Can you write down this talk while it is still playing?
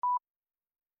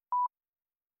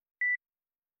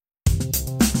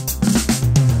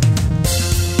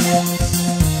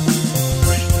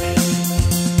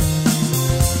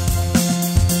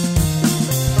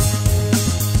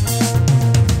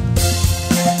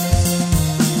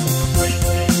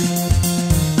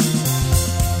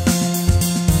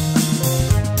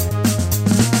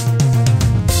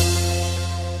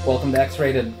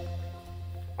Rated.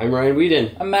 I'm Ryan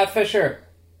Whedon. I'm Matt Fisher.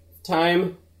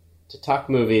 Time to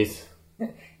talk movies.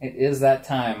 It is that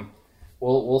time.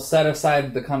 We'll set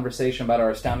aside the conversation about our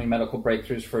astounding medical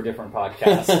breakthroughs for a different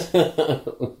podcast.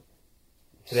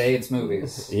 Today it's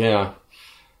movies. Yeah.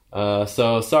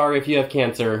 So sorry if you have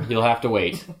cancer. You'll have to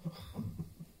wait.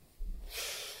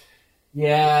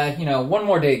 Yeah, one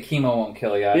more day of chemo won't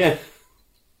kill you. Yeah.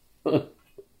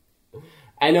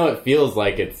 I know it feels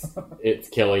like it's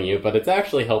killing you, but it's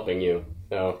actually helping you.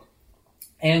 So.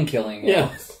 And killing you.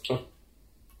 Yeah.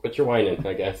 But you're whining,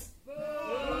 I guess.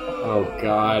 Oh,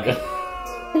 God.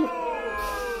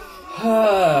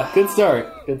 Good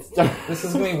start. This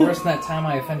is going to be worse than that time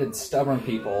I offended stubborn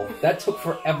people. That took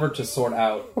forever to sort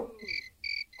out.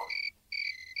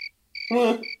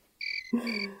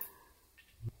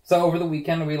 So over the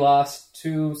weekend we lost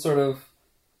two sort of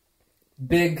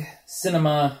big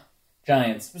cinema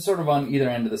giants, sort of on either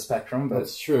end of the spectrum. But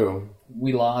that's true.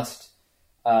 We lost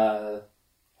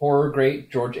horror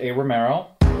great George A. Romero.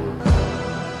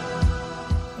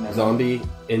 Zombie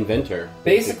inventor.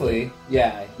 Basically,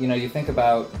 yeah. You think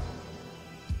about,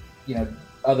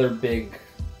 other big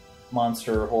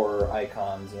monster horror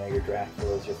icons, your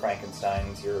Draculas, your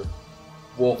Frankensteins, your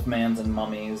Wolfmans and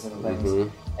mummies and things. Mm-hmm.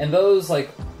 And those, by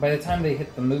the time they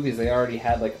hit the movies, they already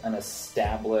had, an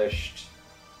established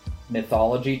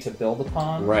mythology to build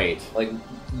upon. Right.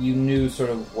 You knew sort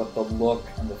of what the look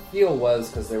and the feel was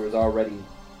because there was already,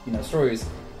 stories.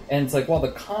 And it's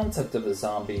the concept of a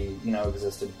zombie,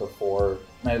 existed before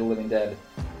Night of the Living Dead.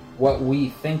 What we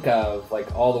think of,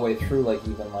 all the way through,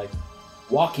 even,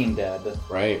 Walking Dead.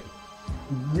 Right.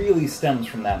 Really stems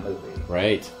from that movie.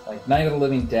 Right. Night of the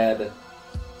Living Dead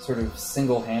sort of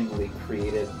single-handedly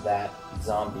created that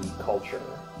zombie culture.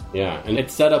 Yeah, and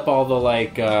it set up all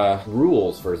the,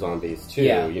 rules for zombies, too.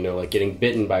 Yeah. Getting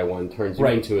bitten by one turns you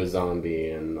into a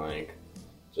zombie, and,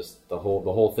 just the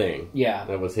whole thing. Yeah.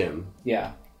 That was him.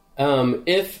 Yeah.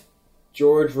 If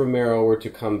George Romero were to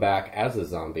come back as a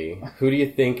zombie, who do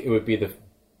you think it would be the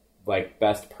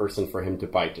best person for him to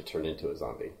bite to turn into a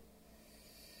zombie?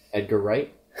 Edgar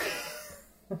Wright?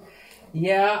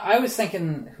 Yeah, I was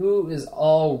thinking who is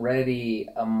already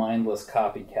a mindless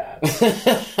copycat.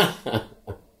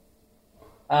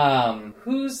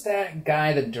 Who's that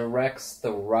guy that directs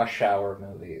the Rush Hour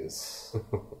movies?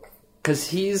 Because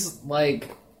he's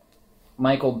like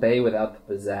Michael Bay without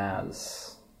the pizzazz.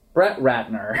 Brett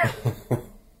Ratner.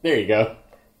 There you go.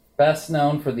 Best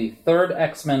known for the third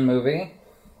X-Men movie.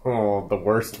 Oh, the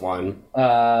worst one.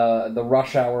 The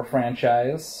Rush Hour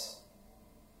franchise.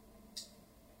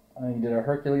 He did a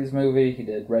Hercules movie. He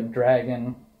did Red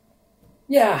Dragon.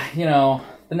 Yeah,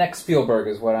 the next Spielberg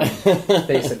is what I'm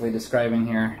basically describing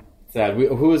here. Sad.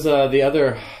 Who was the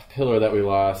other pillar that we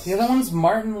lost? The other one's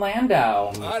Martin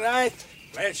Landau. All right,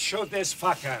 let's shoot this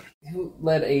fucker. Who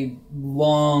led a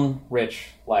long, rich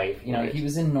life. Right. He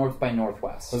was in North by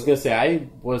Northwest. I was going to say, I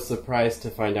was surprised to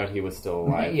find out he was still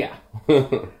alive. Yeah.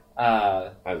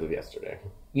 As of yesterday.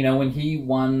 When he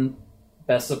won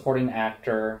Best Supporting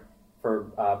Actor for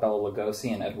Bela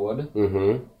Lugosi and Ed Wood,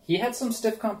 mm-hmm. He had some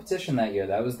stiff competition that year.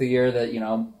 That was the year that,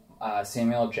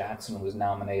 Samuel L. Jackson was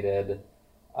nominated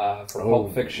for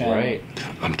Pulp Fiction. Right.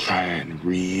 I'm trying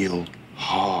real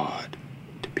hard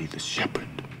to be the shepherd.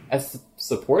 As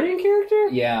supporting character?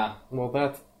 Yeah. Well,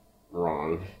 that's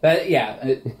wrong.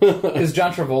 Because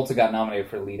John Travolta got nominated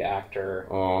for lead actor.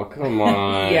 Oh, come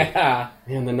on. Yeah.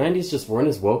 Man, the 90s just weren't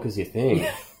as woke as you think.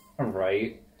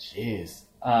 Right. Jeez.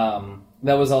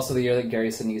 That was also the year that Gary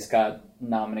Sinise got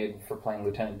nominated for playing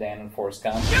Lieutenant Dan in Forrest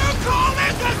Gump. You call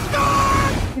this a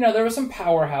storm? There were some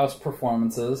powerhouse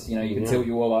performances. You can say what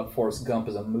you will about Forrest Gump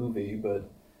as a movie, but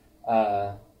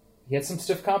he had some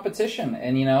stiff competition.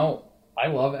 And, I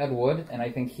love Ed Wood, and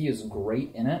I think he is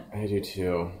great in it. I do,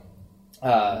 too.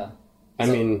 I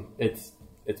mean, it's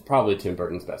probably Tim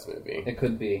Burton's best movie. It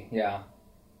could be, yeah.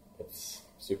 It's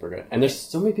super good. And there's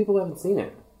so many people who haven't seen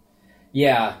it.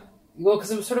 Yeah. Well,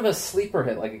 because it was sort of a sleeper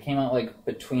hit. It came out,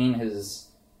 between his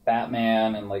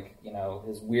Batman and,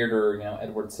 his weirder,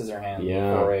 Edward Scissorhands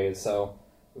forays. So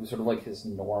it was sort of his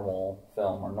normal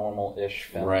film, or normal-ish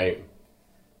film. Right.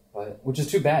 But, which is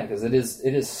too bad, because it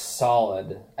is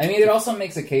solid. I mean, it also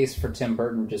makes a case for Tim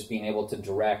Burton just being able to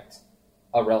direct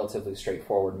a relatively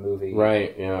straightforward movie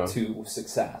to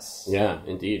success. Yeah,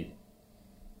 indeed.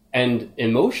 And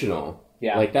emotional.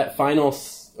 Yeah. That final,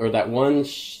 or that one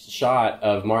shot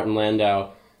of Martin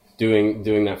Landau doing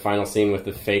that final scene with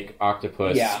the fake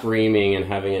octopus screaming and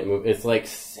having it move. It's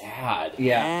sad.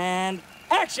 Yeah. And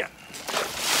action!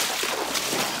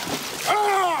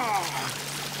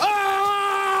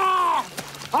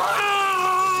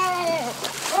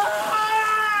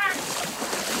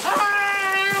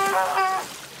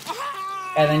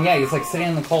 And then, yeah, he's like sitting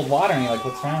in the cold water, and you're like,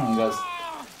 what's wrong? And he goes,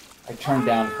 I turned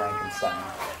down Frankenstein.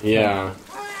 Yeah.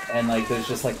 And like, there's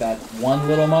just like that one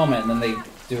little moment, and then they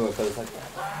do it, but it's like,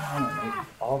 wow, it made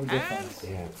all the difference.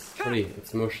 Yeah,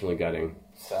 it's emotionally gutting.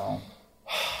 So,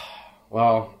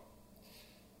 well,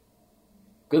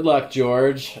 good luck,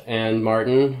 George and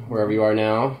Martin, wherever you are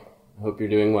now. I hope you're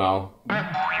doing well.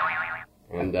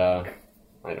 And, I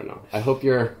don't know. I hope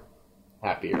you're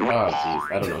happier. Oh,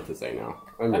 jeez. I don't know what to say now.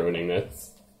 I'm ruining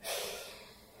this.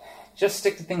 just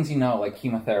stick to things you know, like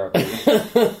chemotherapy.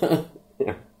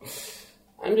 Yeah.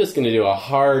 I'm just going to do a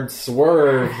hard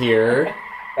swerve here.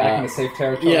 Back in the safe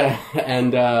territory. Yeah,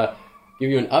 and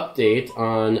give you an update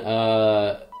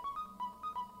on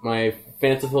my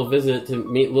fanciful visit to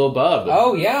meet Lil Bub.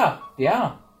 Oh, yeah.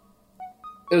 Yeah.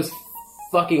 It was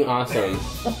fucking awesome.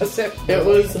 Was it? It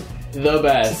was the To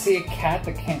best. see a cat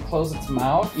that can't close its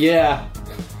mouth? Yeah.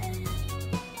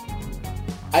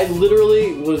 I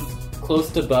literally was close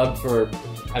to Bub for,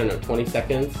 I don't know, 20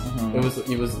 seconds.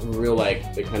 Mm-hmm. It was real,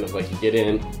 like, the kind of, like, you get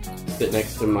in, sit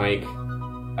next to Mike.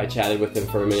 I chatted with him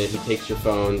for a minute. He takes your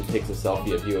phone, takes a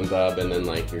selfie of you and Bub, and then,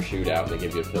 like, your shoot out, and they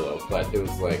give you a pillow. But it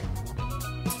was like...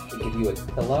 They give you a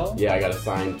pillow? Yeah, I got a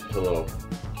signed pillow.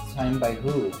 Signed by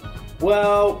who?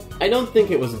 Well, I don't think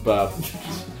it was Bub.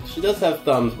 She does have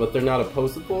thumbs, but they're not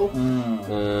opposable.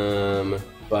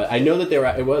 But I know that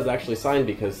it was actually signed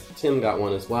because Tim got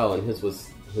one as well, and his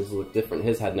looked different.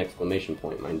 His had an exclamation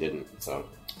point, mine didn't. So,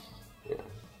 yeah.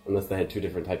 Unless they had two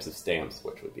different types of stamps,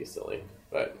 which would be silly.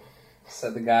 But...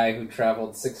 Said the guy who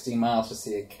traveled 60 miles to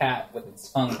see a cat with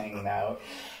its tongue hanging out.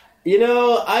 You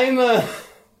know, I'm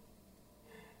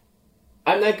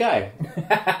that guy.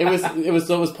 It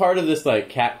was part of this like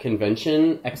cat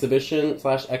convention exhibition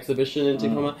in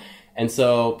Tacoma, and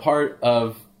so part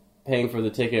of paying for the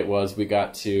ticket was we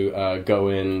got to go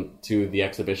in to the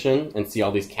exhibition and see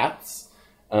all these cats.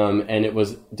 And it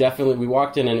was definitely, we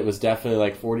walked in and it was definitely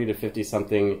like 40 to 50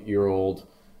 something year old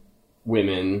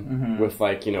women with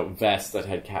like, you know, vests that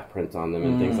had cat print on them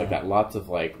and things like that. Lots of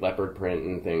like leopard print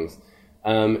and things.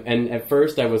 And at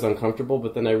first I was uncomfortable,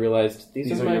 but then I realized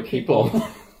these are my your people.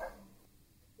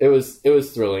 It was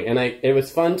thrilling. And it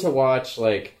was fun to watch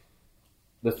like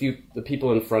the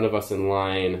people in front of us in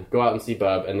line go out and see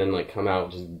Bub and then like come out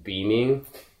just beaming.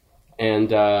 And,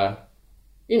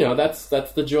 you know, that's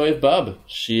the joy of Bub.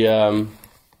 She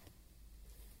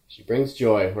brings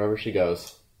joy wherever she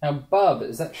goes. Now, Bub,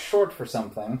 is that short for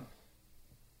something?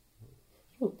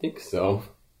 I don't think so.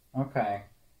 Okay.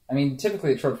 I mean,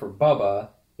 typically it's short for Bubba,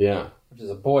 Yeah. which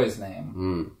is a boy's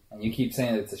name. And you keep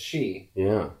saying it's a she.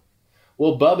 Yeah.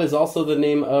 Well, Bub is also the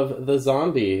name of the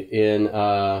zombie in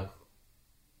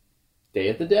Day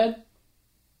of the Dead.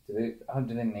 Did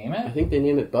they name I it? think they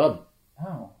name it Bub.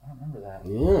 Oh, I don't remember that.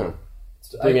 Yeah.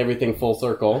 To bring everything full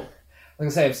circle. Like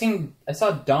I say, I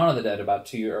saw Dawn of the Dead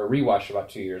rewatched about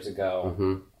 2 years ago,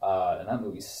 and that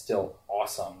movie's still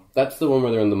awesome. That's the one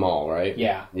where they're in the mall, right?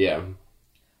 Yeah. Yeah.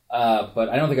 But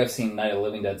I don't think I've seen Night of the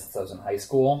Living Dead since I was in high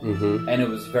school, and it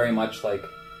was very much like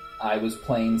I was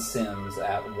playing Sims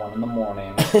at 1 in the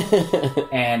morning,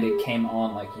 and it came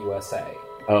on like USA.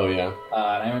 Oh, yeah.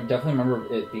 And I definitely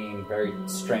remember it being very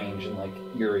strange and like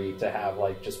eerie to have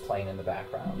like just playing in the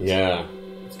background. Yeah.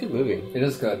 It's a good movie. It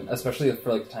is good, especially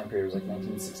for like the time period. It was like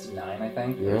 1969, I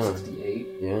think, or 68.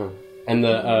 Yeah. And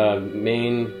the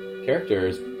main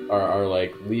characters are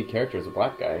like lead characters, a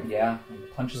black guy. Yeah, he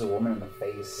punches a woman in the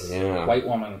face. Yeah. White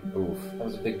woman. Oof. That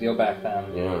was a big deal back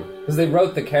then. Yeah. Because they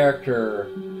wrote the character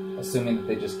assuming that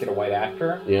they just get a white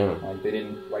actor. Yeah. Like, they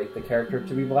didn't write the character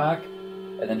to be black.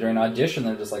 And then during audition,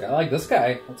 they're just like, I like this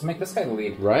guy. Let's make this guy the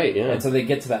lead. Right, yeah. And so they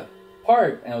get to that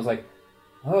part, and I was like,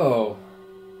 oh,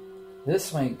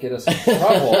 this might get us in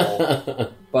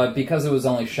trouble. But because it was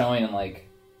only showing in, like,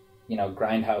 you know,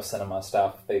 Grindhouse cinema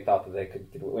stuff, they thought that they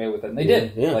could get away with it. And they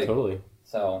did. Yeah, like, totally.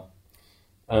 So.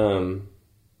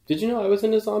 Did you know I was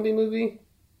in a zombie movie?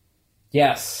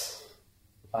 Yes.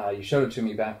 You showed it to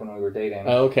me back when we were dating.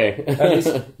 Oh, okay. At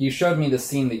least you showed me the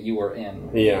scene that you were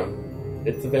in. Yeah.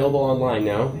 It's available online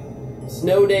now.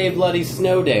 Snow Day, Bloody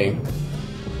Snow Day.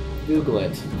 Google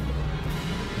it.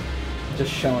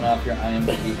 Just showing off your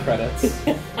IMDb credits.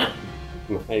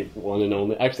 My one and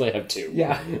only. Actually, I have two.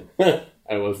 Yeah.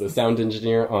 I was a sound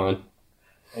engineer on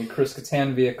A Chris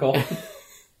Kattan vehicle.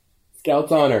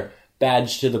 Scout's Honor.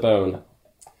 Badge to the bone.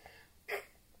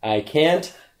 I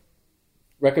can't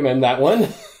recommend that one.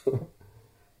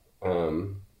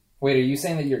 Wait, are you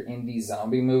saying that your indie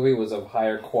zombie movie was of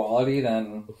higher quality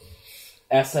than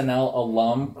SNL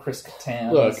alum Chris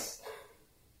Kattan's?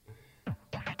 Look.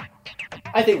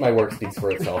 I think my work speaks for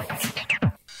itself.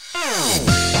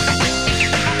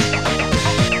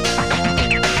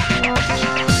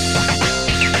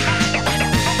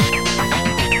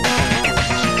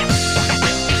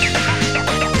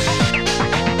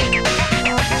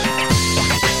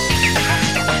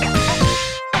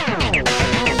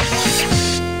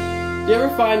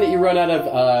 that you run out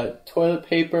of toilet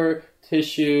paper,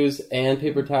 tissues, and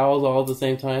paper towels all at the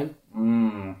same time?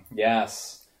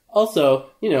 Yes. Also,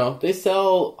 they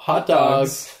sell hot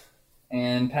dogs.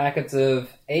 And packets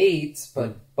of 8,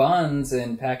 but buns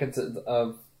in packets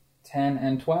of 10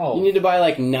 and 12. You need to buy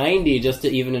like 90 just to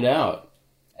even it out.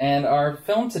 And our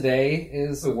film today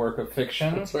is a work of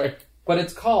fiction. That's right. But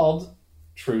it's called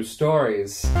True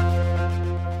Stories.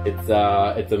 It's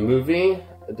a movie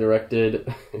directed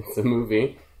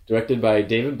by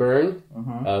David Byrne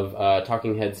of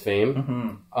Talking Heads fame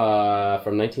from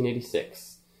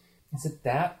 1986. Is it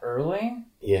that early?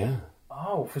 Yeah.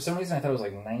 Oh, for some reason I thought it was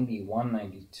like 91,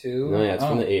 92. No, yeah, it's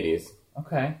from the 80s.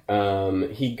 Okay.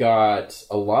 He got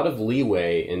a lot of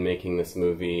leeway in making this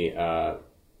movie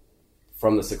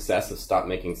from the success of Stop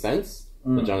Making Sense,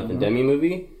 the Jonathan Demme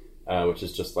movie, which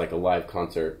is just like a live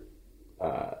concert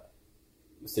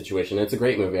situation. It's a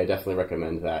great movie. I definitely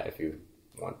recommend that if you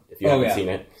haven't seen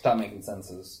it. Stop Making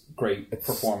Sense is great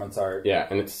performance art. Yeah,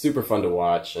 and it's super fun to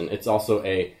watch, and it's also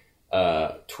a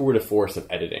tour de force of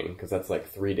editing, because that's like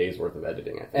 3 days worth of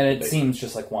editing, I think. And it seems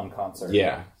just like one concert.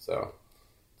 Yeah, so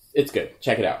it's good.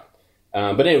 Check it out.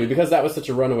 But anyway, because that was such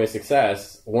a runaway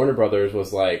success, Warner Brothers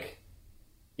was like,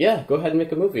 yeah, go ahead and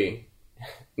make a movie.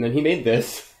 And then he made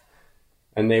this,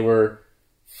 and they were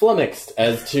flummoxed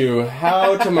as to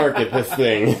how to market this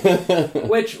thing.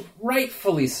 Which,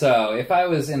 rightfully so. If I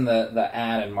was in the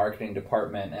ad and marketing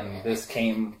department and this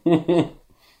came...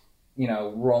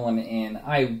 rolling in,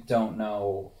 I don't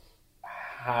know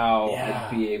how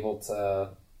I'd be able to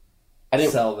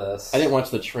sell this. I didn't watch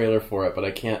the trailer for it, but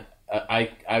I can't.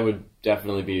 I would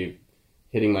definitely be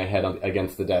hitting my head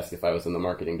against the desk if I was in the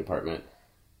marketing department.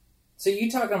 So you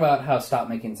talking about how Stop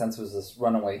Making Sense was this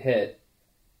runaway hit?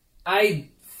 I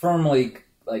firmly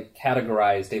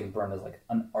categorize David Byrne as like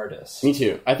an artist. Me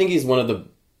too. I think he's a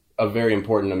very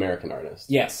important American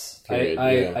artist. Yes,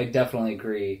 I definitely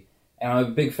agree. And I'm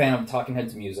a big fan of Talking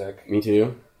Heads music. Me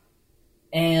too.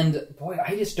 And, boy,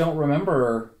 I just don't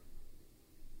remember,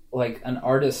 like, an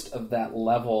artist of that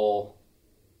level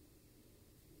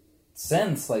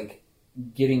since, like,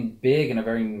 getting big in a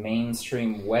very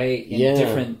mainstream way in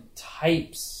different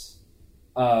types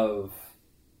of,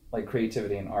 like,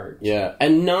 creativity and art. Yeah,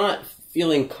 and not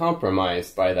feeling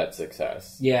compromised by that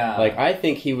success. Yeah. Like, I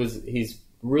think he's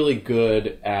really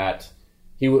good at...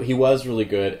 He was really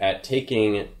good at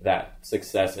taking that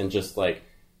success and just like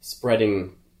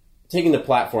taking the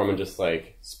platform and just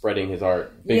like spreading his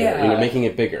art bigger, making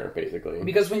it bigger, basically.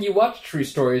 Because when you watch True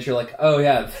Stories, you're like, oh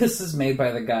yeah, this is made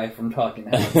by the guy from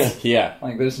Talking Heads. Yeah.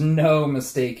 Like there's no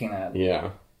mistaking it.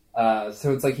 Yeah.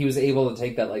 So it's like he was able to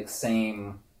take that like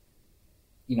same,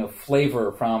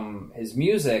 flavor from his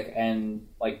music and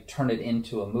like turn it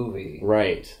into a movie.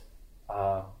 Right.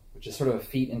 Which is sort of a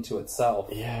feat into itself.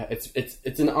 Yeah, it's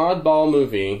an oddball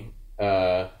movie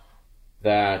that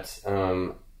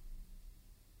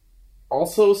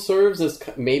also serves as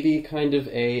maybe kind of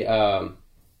a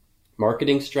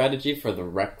marketing strategy for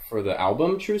the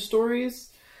album True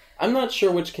Stories. I'm not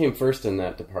sure which came first in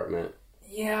that department.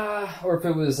 Yeah, or if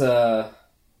it was sort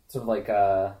of like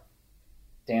a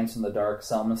Dance in the Dark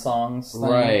Selma songs thing,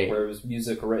 right? Where it was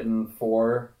music written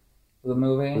for the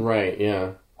movie, right?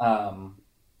 Yeah.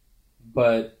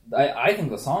 But I think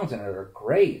the songs in it are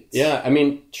great. Yeah, I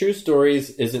mean, True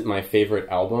Stories isn't my favorite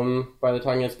album by the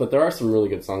Talking Heads, but there are some really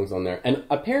good songs on there. And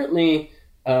apparently,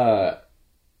 David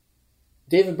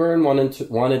Byrne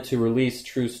wanted to release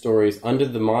True Stories under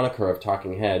the moniker of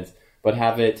Talking Heads, but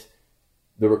have the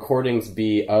recordings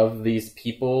be of these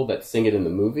people that sing it in the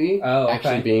movie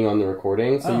actually being on the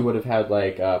recording. So you would have had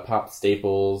like Pop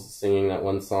Staples singing that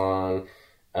one song,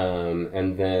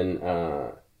 and then...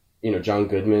 John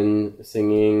Goodman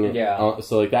singing. Yeah.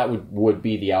 So, like, that would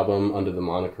be the album under the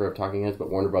moniker of Talking Heads,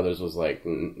 but Warner Brothers was like,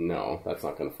 no, that's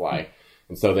not going to fly.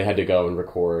 And so they had to go and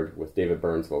record with David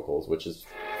Byrne's vocals, which is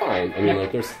fine. I mean,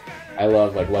 I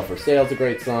love, like, Love for Sale is a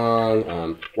great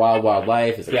song. Wild Wild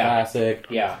Life is a classic.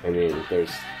 Yeah. I mean,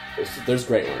 there's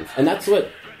great ones. And that's what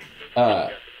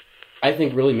I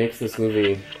think really makes this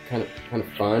movie kind of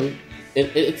fun.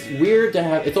 It's weird to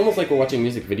have... It's almost like we're watching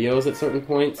music videos at certain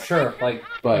points. Sure,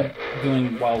 but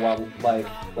doing Wild Wild Life,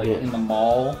 in the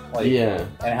mall,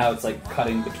 and how it's like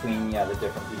cutting between the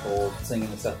different people singing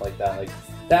and stuff like that. Like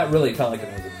that really felt like a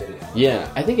music video. Yeah,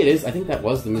 I think it is. I think that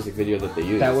was the music video that they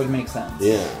used. That would make sense.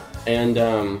 Yeah, and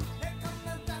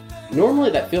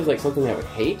normally that feels like something I would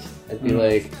hate. I'd be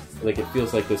like it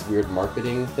feels like this weird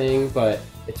marketing thing, but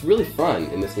it's really fun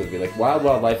in this movie. Like, Wild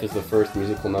Wild Life is the first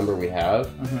musical number we have,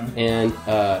 and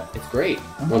it's great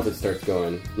once it starts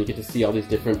going. You get to see all these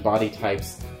different body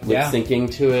types lip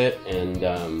syncing to it,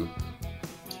 and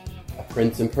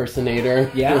Prince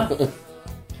impersonator. Yeah.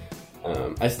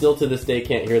 I still to this day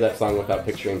can't hear that song without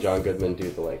picturing John Goodman do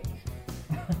the like,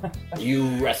 you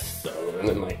wrestle, and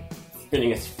then like spinning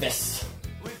his fists.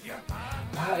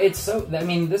 It's so. I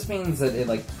mean, this means that it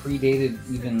like predated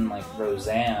even like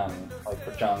Roseanne, like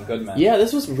for John Goodman. Yeah,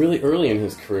 this was really early in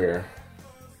his career.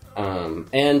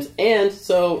 And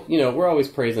so, you know, we're always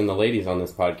praising the ladies on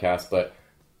this podcast, but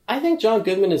I think John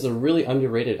Goodman is a really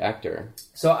underrated actor.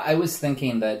 So I was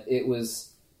thinking that it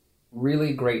was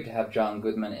really great to have John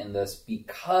Goodman in this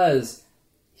because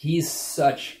he's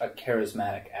such a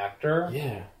charismatic actor.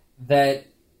 Yeah. That,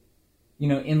 you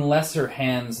know, in lesser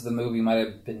hands, the movie might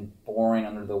have been boring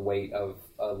under the weight of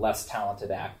a less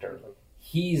talented actor. Like,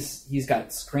 he's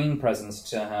got screen presence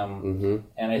to him,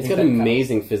 and I he's think got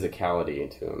amazing physicality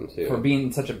to him too, for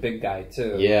being such a big guy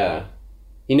too. Yeah,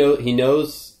 he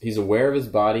knows. He's aware of his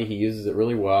body. He uses it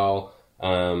really well.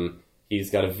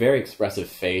 He's got a very expressive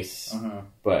face,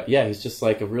 but yeah, he's just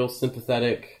like a real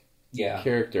sympathetic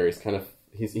character. He's kind of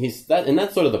he's that, and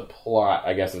that's sort of the plot,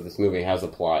 I guess, of this movie. Has a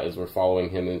plot is we're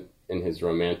following him in his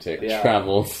romantic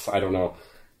travels. I don't know.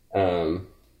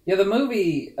 Yeah, the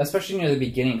movie, especially near the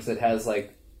beginning, because it has,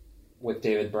 like, with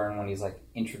David Byrne when he's, like,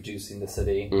 introducing the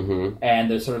city,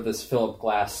 and there's sort of this Philip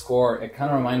Glass score, it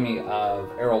kind of reminded me of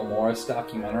Errol Morris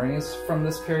documentaries from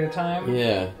this period of time.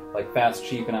 Yeah. Like Fast,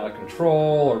 Cheap, and Out of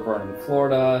Control, or Burning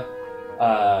Florida,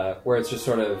 where it's just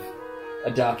sort of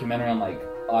a documentary on, like,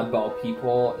 oddball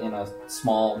people in a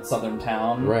small southern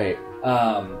town. Right.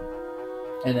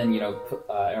 And then, you know,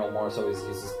 Errol Morris always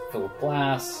uses Philip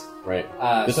Glass. Right.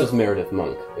 This was Meredith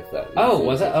Monk, if that...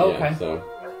 Was it? Oh, okay. Yeah, so.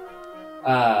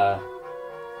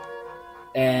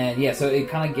 And yeah, so it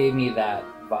kind of gave me that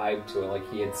vibe to it.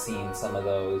 Like, he had seen some of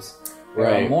those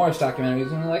Errol Morris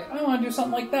documentaries, and like, I want to do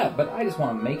something like that, but I just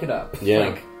want to make it up. Yeah.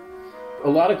 Like, a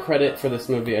lot of credit for this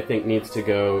movie, I think, needs to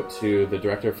go to the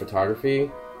director of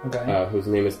photography, whose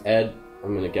name is Ed,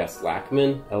 I'm going to guess,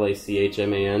 Lachman,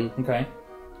 Lachman. Okay.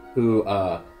 Who,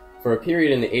 for a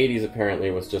period in the 80s, apparently,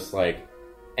 was just like,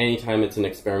 anytime it's an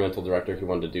experimental director, he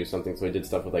wanted to do something. So he did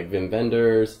stuff with, like, Wim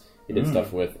Wenders. He did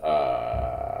stuff with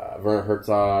Werner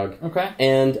Herzog. Okay.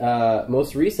 And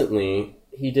most recently,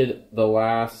 he did the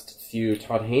last few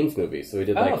Todd Haynes movies. So he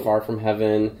did, like, Far From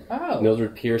Heaven,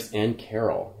 Mildred Pierce, and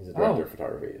Carol. He's a director of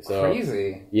photography. So,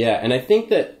 crazy. Yeah, and I think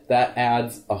that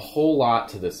adds a whole lot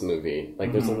to this movie.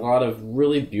 Like, there's a lot of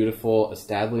really beautiful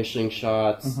establishing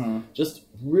shots. Just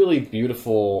really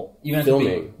beautiful even filming.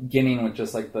 At the beginning with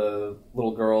just, like, the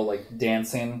little girl, like,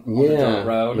 dancing on the dirt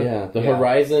road. Yeah, the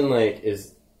horizon, like,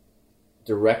 is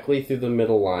directly through the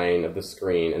middle line of the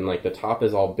screen, and, like, the top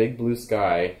is all big blue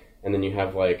sky, and then you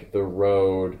have, like, the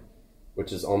road,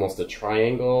 which is almost a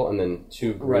triangle, and then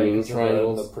two green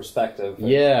triangles. The perspective.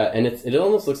 Yeah, and it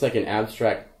almost looks like an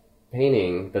abstract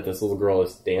painting that this little girl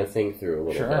is dancing through a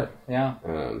little bit. Yeah.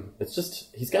 It's just,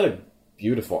 he's got a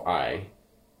beautiful eye.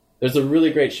 There's a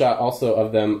really great shot also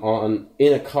of them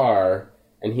in a car,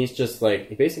 and he's just like,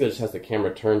 he basically just has the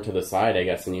camera turned to the side, I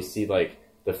guess, and you see, like,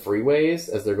 the freeways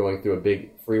as they're going through a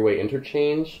big freeway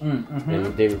interchange,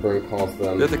 and David Byrne calls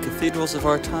them... They're the cathedrals of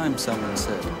our time, someone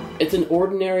said. It's an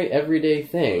ordinary, everyday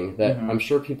thing that I'm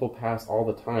sure people pass all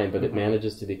the time, but it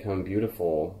manages to become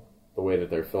beautiful the way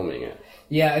that they're filming it.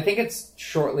 Yeah, I think it's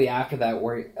shortly after that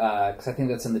where, because I think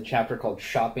that's in the chapter called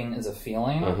Shopping is a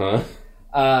Feeling.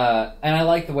 And I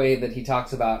like the way that he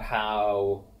talks about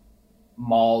how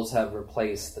malls have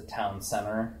replaced the town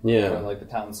center, or like the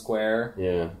town square,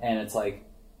 and it's like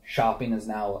shopping is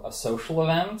now a social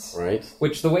event, right?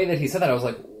 Which the way that he said that, I was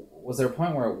like, was there a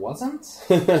point where it wasn't?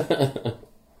 And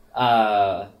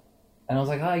I was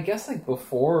like, I guess like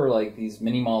before like these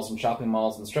mini malls and shopping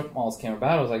malls and strip malls came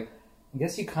about, I was like, I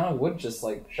guess you kind of would just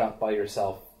like shop by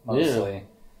yourself mostly.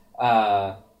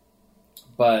 But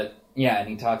yeah, and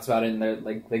he talks about it, and they're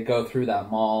like, they go through that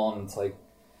mall, and it's like,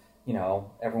 you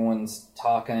know, everyone's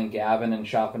talking and gabbing and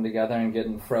shopping together and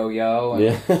getting froyo.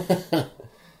 And...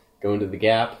 going to the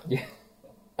Gap. Yeah.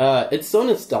 It's so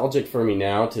nostalgic for me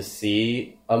now to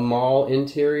see a mall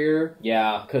interior.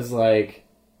 Yeah. Because, like,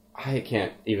 I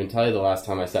can't even tell you the last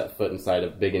time I set foot inside a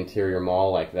big interior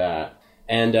mall like that.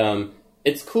 And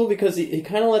it's cool because he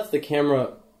kind of lets the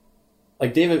camera...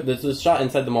 Like, the shot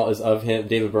inside the mall is of him,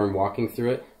 David Byrne, walking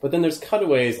through it. But then there's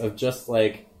cutaways of just,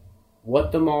 like,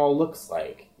 what the mall looks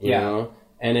like, you know?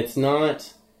 And it's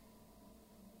not...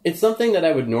 It's something that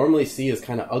I would normally see as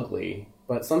kind of ugly,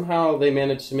 but somehow they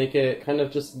managed to make it kind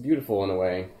of just beautiful in a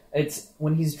way. It's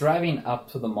when he's driving up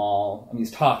to the mall, and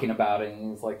he's talking about it,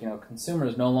 and he's like, you know,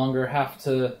 consumers no longer have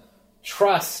to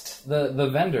trust the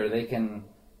vendor. They can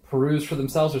peruse for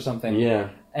themselves or something. Yeah.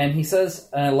 And he says,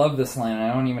 and I love this line, and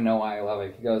I don't even know why I love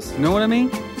it. He goes, Know what I mean?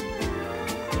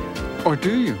 Or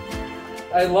do you?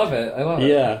 I love it.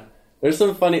 Yeah. There's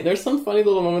some funny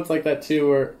little moments like that too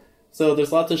where so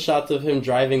there's lots of shots of him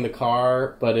driving the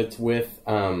car, but it's with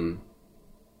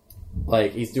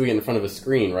like he's doing it in front of a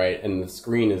screen, right? And the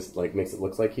screen is like makes it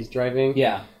look like he's driving.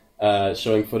 Yeah.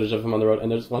 Showing footage of him on the road,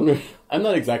 and there's one where, I'm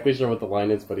not exactly sure what the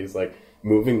line is, but he's like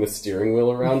moving the steering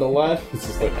wheel around a lot. It's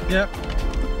just like Yep.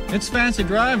 It's fancy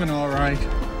driving, all right.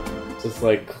 just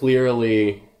like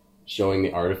clearly showing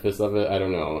the artifice of it. I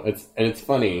don't know. It's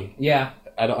funny. Yeah.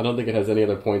 I don't think it has any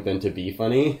other point than to be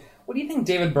funny. What do you think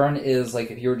David Byrne is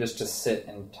like if you were just to sit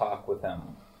and talk with him?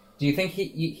 Do you think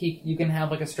you can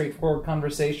have like a straightforward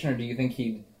conversation, or do you think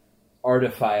he'd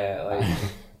artify it?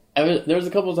 Like, There was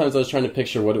a couple of times I was trying to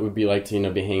picture what it would be like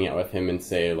to be hanging out with him and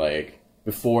say like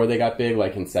before they got big,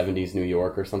 like in 70s New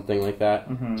York or something like that.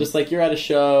 Mm-hmm. Just like you're at a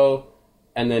show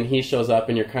and then he shows up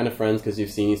and you're kind of friends because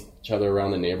you've seen each other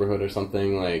around the neighborhood or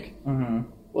something. Like,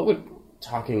 what would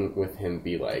talking with him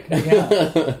be like?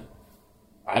 Yeah.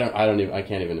 I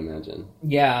can't even imagine.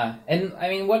 Yeah, and I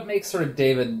mean, what makes sort of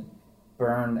David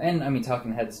Byrne, and I mean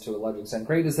Talking Heads to a large extent,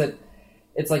 great is that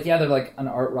it's like, yeah, they're like an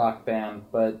art rock band,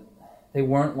 but they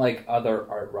weren't like other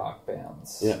art rock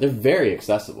bands. Yeah, they're very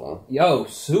accessible. Yo,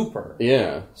 super.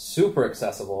 Yeah. Super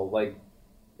accessible. Like,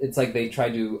 it's like they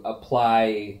tried to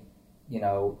apply,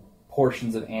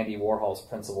 portions of Andy Warhol's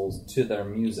principles to their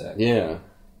music. Yeah.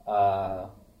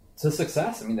 To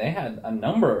success. I mean, they had a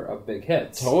number of big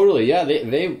hits. Totally, yeah.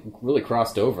 They really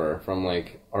crossed over from,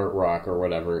 like, art rock or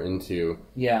whatever into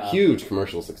huge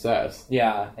commercial success.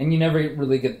 Yeah, and you never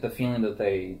really get the feeling that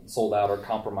they sold out or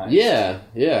compromised.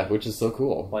 Yeah, which is so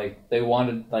cool. Like, they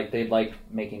liked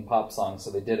making pop songs,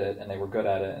 so they did it, and they were good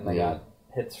at it, and they got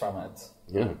hits from it.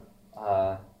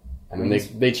 Yeah. And then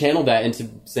they channeled that into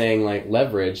saying, like,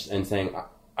 leverage and saying,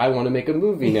 I want to make a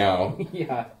movie now.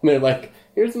 Yeah. And they're like,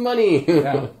 here's money.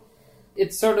 Yeah.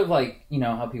 It's sort of like,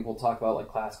 how people talk about, like,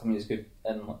 classical music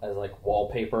and as, like,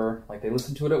 wallpaper. Like, they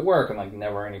listen to it at work and, like,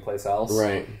 never anyplace else.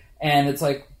 Right. And it's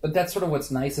like, but that's sort of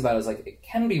what's nice about it is, like, it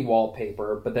can be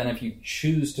wallpaper, but then if you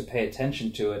choose to pay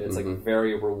attention to it, it's, like,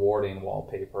 very rewarding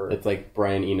wallpaper. It's like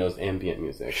Brian Eno's ambient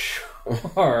music.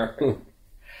 Sure.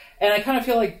 And I kind of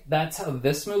feel like that's how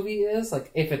this movie is.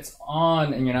 Like, if it's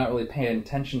on and you're not really paying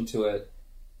attention to it,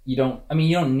 you don't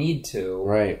need to.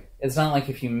 Right. It's not like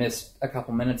if you miss a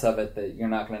couple minutes of it that you're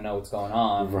not going to know what's going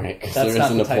on. Right, because that's there not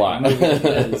isn't the a type plot. of movie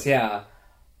it is, yeah.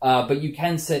 But you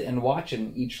can sit and watch it,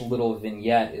 and each little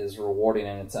vignette is rewarding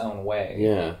in its own way.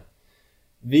 Yeah.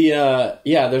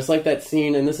 There's like that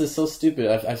scene, and this is so stupid.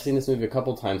 I've seen this movie a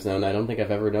couple times now, and I don't think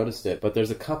I've ever noticed it, but there's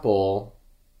a couple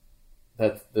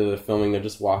that the filming, they're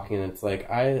just walking, and it's like,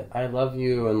 I love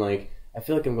you, and like, I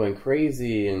feel like I'm going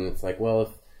crazy, and it's like, well, if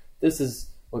this is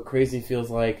what crazy feels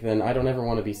like, then I don't ever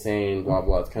want to be sane, blah,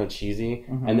 blah. It's kind of cheesy.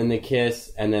 Mm-hmm. And then they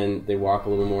kiss, and then they walk a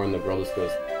little more, and the girl just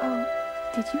goes, Oh,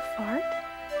 did you fart?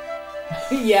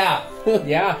 Yeah.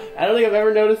 Yeah. I don't think I've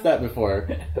ever noticed that before.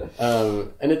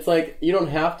 And it's like, you don't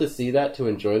have to see that to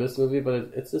enjoy this movie,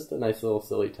 but it's just a nice little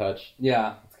silly touch.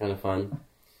 Yeah. It's kind of fun.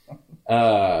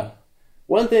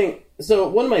 One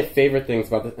of my favorite things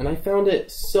about this, and I found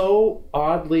it so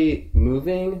oddly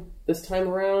moving this time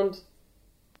around,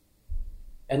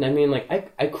 and I mean, like,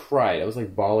 I cried. I was,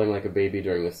 like, bawling like a baby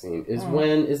during this scene,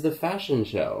 is the fashion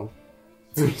show.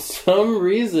 For some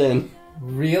reason.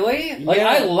 Really? Like, Yeah.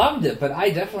 I loved it, but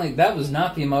that was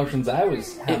not the emotions I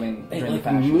was having during the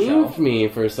fashion moved show. me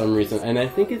for some reason, and I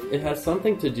think it has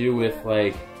something to do with,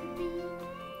 like,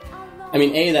 I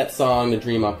mean, that song, The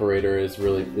Dream Operator, is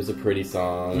a pretty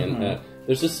song, and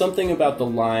there's just something about the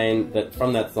line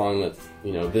from that song that's,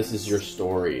 this is your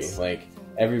story. Like,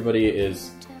 everybody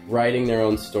is writing their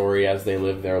own story as they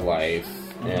live their life,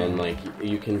 and, like,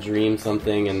 you can dream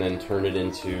something and then turn it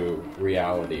into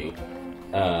reality.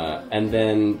 And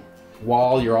then,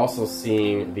 while you're also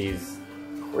seeing these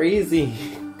crazy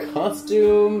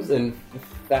costumes and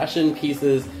fashion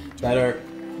pieces that are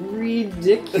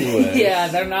ridiculous. Yeah,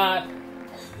 they're not.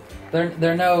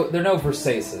 They're no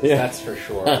Versaces. Yeah. That's for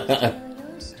sure.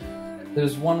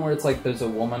 There's one where it's like there's a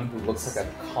woman who looks like a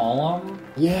column.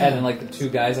 Yeah. And then like the two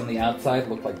guys on the outside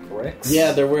look like bricks.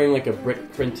 Yeah, they're wearing like a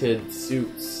brick printed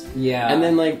suits. Yeah. And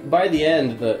then like by the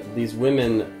end, these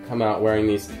women come out wearing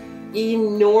these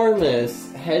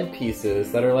enormous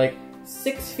headpieces that are like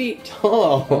 6 feet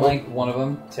tall. And, like, one of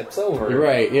them tips over. You're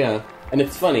right, yeah. And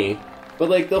it's funny. But,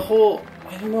 like, the whole...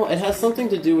 I don't know, it has something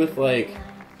to do with, like...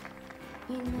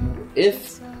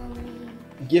 If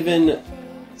given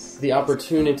the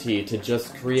opportunity to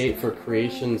just create for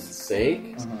creation's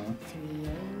sake,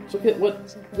 look at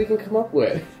what we can come up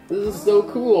with. This is so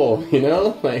cool, you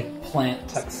know? Like Plant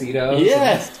tuxedos.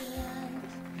 yes!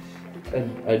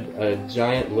 A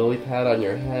giant lily pad on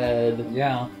your head.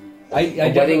 Yeah.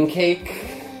 A wedding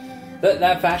cake.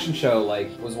 That fashion show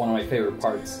was one of my favorite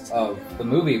parts of the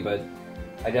movie, but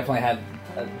I definitely had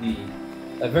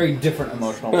a very different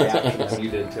emotional reaction than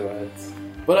you did to it.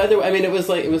 But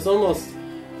it was almost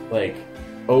like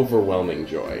overwhelming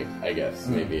joy, I guess.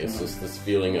 Maybe it's just this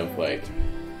feeling of like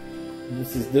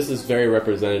this is very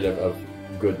representative of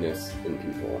goodness in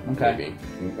people, maybe,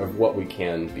 of what we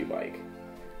can be like.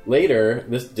 Later,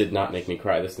 this did not make me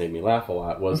cry. This made me laugh a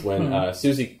lot. Was when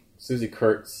Susie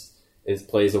Kurtz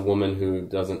plays a woman who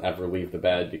doesn't ever leave the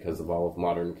bed because of all of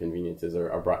modern conveniences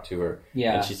are brought to her.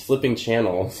 Yeah. And she's flipping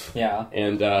channels. Yeah.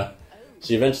 And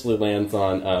she eventually lands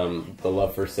on the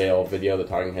Love for Sale video, the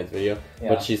Talking Heads video. Yeah.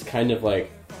 But she's kind of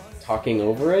like talking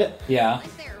over it. Yeah.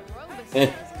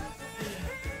 And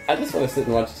I just want to sit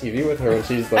and watch TV with her when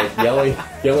she's like yelling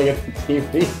at the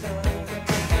TV.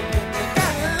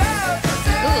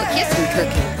 Ooh, kissing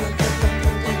cookie.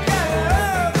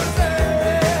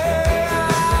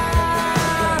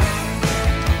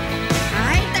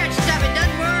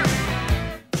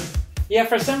 Yeah,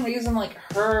 for some reason,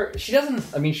 she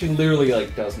literally,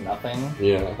 does nothing.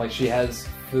 Yeah. She has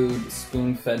food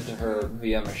spoon-fed to her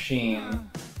via machine,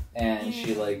 and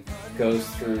she, goes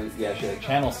through, she,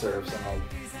 channel serves, and,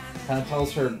 kind of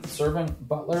tells her servant,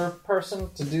 butler person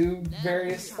to do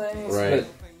various things. Right.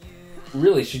 But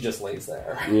really, she just lays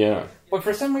there. Yeah. But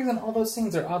for some reason, all those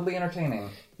scenes are oddly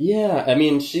entertaining. Yeah,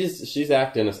 she's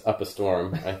acting up a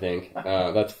storm, I think.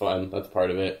 That's fun. That's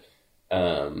part of it.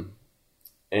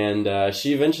 And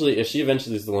she eventually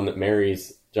is the one that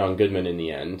marries John Goodman in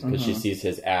the end because she sees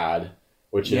his ad,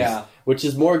 which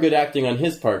is more good acting on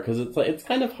his part because it's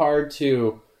kind of hard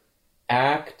to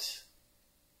act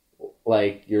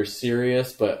like you're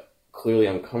serious but clearly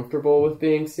uncomfortable with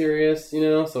being serious, you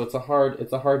know. So it's a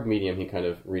hard medium he kind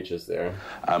of reaches there.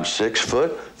 I'm 6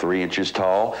 foot 3 inches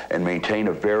tall and maintain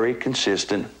a very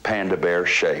consistent panda bear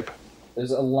shape.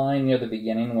 There's a line near the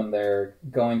beginning when they're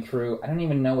going through... I don't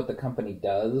even know what the company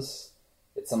does.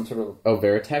 It's some sort of... Oh,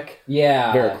 Veritech?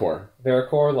 Yeah.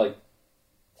 Vericore,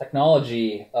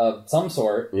 technology of some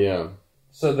sort. Yeah.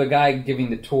 So the guy giving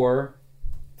the tour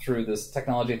through this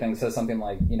technology thing says something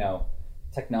like,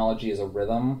 technology is a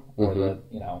rhythm, or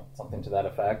something to that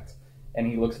effect. And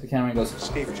he looks at the camera and goes...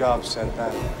 Steve Jobs said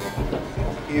that.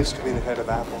 He used to be the head of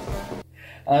Apple.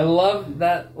 I love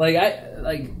that.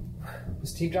 Was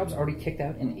Steve Jobs already kicked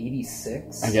out in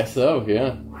 86? I guess so,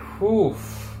 yeah.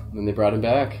 Oof. Then they brought him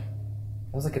back.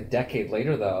 That was a decade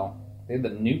later, though. They had the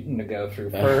Newton to go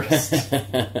through first.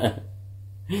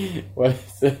 What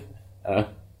is it?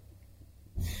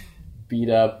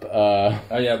 Beat up...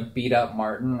 Beat Up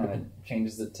Martin, and it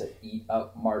changes it to Eat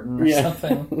Up Martin or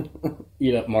something.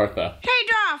 Eat Up Martha. Hey,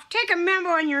 Dolph, take a memo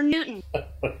on your Newton.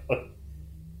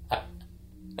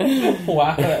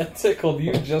 Wow, that tickled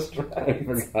you just right. I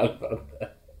forgot about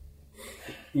that.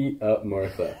 Eat Up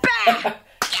Martha.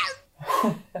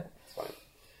 It's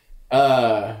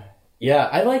fine.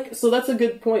 Yeah, so that's a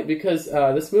good point because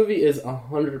this movie is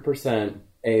 100%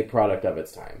 a product of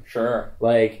its time. Sure.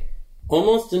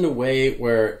 Almost in a way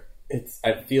where it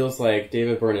feels like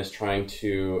David Byrne is trying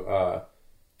to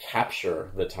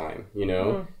capture the time, you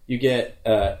know? You get...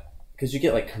 because you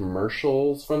get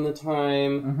commercials from the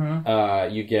time.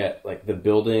 You get the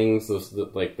buildings.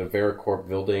 The Vericorp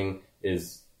building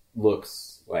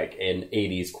looks like an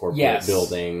 80s corporate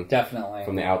building, definitely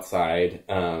from the outside.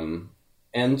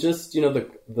 And just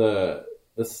the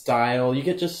style. You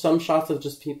get just some shots of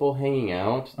just people hanging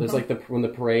out. There's when the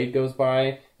parade goes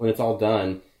by, when it's all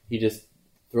done, he just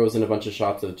throws in a bunch of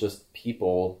shots of just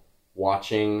people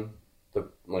watching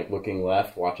looking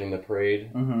left, watching the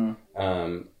parade.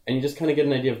 And you just kind of get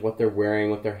an idea of what they're wearing,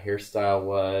 what their hairstyle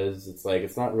was.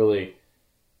 It's not really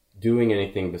doing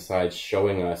anything besides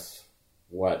showing us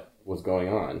what was going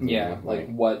on. Yeah,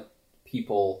 what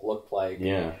people looked like.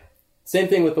 Yeah. Same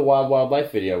thing with the Wild Wild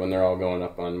Life video when they're all going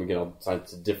up on, we get all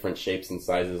sorts of different shapes and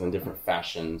sizes and different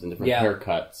fashions and different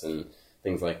haircuts and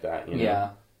things like that.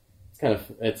 Yeah. It's kind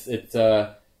of,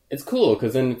 it's cool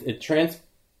because then it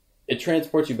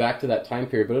transports you back to that time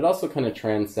period, but it also kind of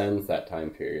transcends that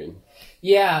time period.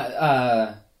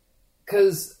 Yeah,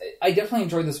 because I definitely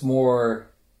enjoyed this more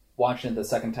watching it the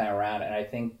second time around, and I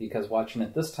think because watching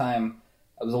it this time,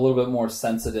 I was a little bit more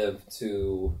sensitive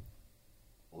to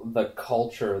the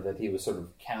culture that he was sort of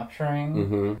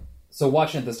capturing. So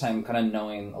watching it this time, kind of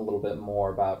knowing a little bit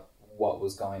more about what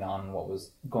was going on and what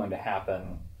was going to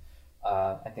happen,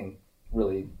 I think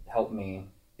really helped me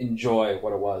enjoy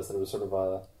what it was, that it was sort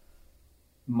of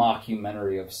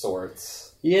mockumentary of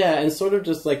sorts. Yeah, and sort of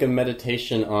just like a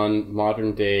meditation on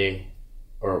modern day,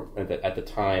 or at the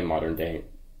time, modern day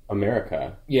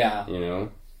America. Yeah. You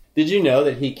know? Did you know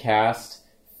that he cast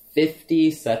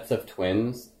 50 sets of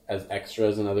twins as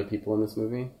extras and other people in this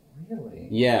movie? Really?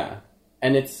 Yeah.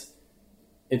 And it's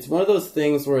one of those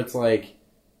things where it's like,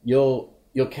 you'll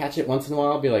catch it once in a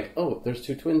while, be like, oh, there's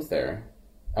two twins there.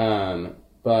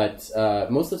 But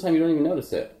most of the time you don't even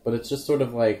notice it. But it's just sort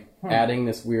of like adding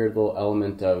this weird little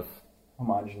element of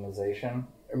homogenization.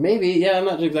 Or maybe, yeah, I'm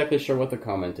not exactly sure what the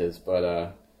comment is,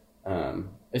 but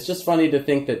it's just funny to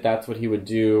think that that's what he would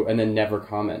do and then never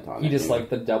comment on it. He just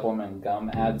liked the Doublemint gum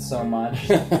ad so much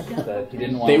that he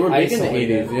didn't want They to were big in the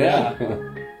isolate it. 80s, yeah.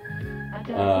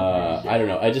 I don't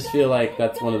know. I just feel like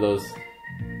that's one of those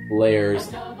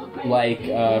layers, like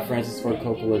Francis Ford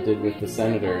Coppola did with the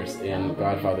Senators in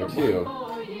Godfather 2.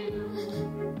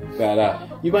 That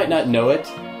you might not know it,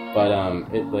 but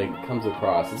it like comes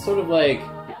across. It's sort of like,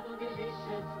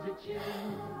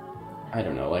 I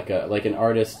don't know, like an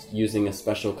artist using a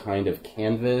special kind of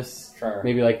canvas. Sure.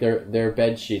 Maybe like their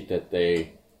bed sheet that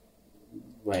they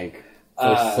like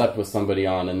first slept with somebody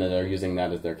on, and then they're using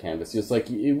that as their canvas. It's like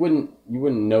you wouldn't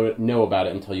know about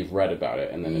it until you've read about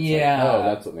it, and then it's like, oh,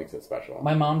 that's what makes it special.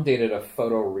 My mom dated a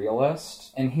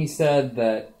photorealist, and he said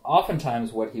that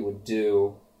oftentimes what he would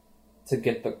do to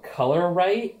get the color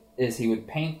right is he would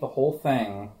paint the whole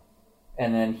thing,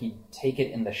 and then he'd take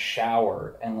it in the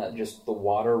shower and let just the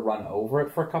water run over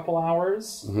it for a couple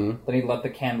hours. Mm-hmm. Then he'd let the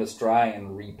canvas dry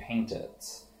and repaint it.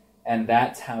 And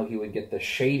that's how he would get the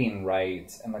shading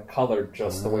right and the color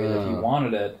just the way that he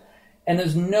wanted it. And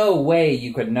there's no way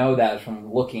you could know that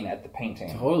from looking at the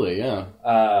painting. Totally, yeah.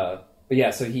 But yeah,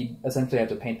 so he essentially had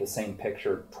to paint the same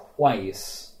picture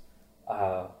twice.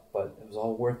 But it was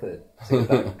all worth it to get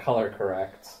that color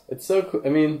correct. It's so cool. I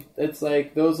mean, it's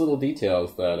like those little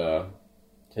details that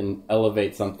can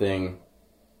elevate something.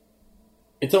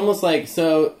 It's almost like,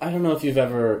 so, I don't know if did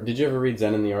you ever read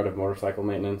Zen and the Art of Motorcycle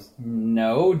Maintenance?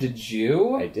 No, did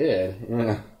you? I did,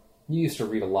 yeah. You used to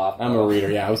read a lot, though. I'm a reader,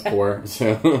 yeah, I was poor,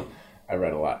 so I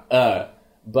read a lot.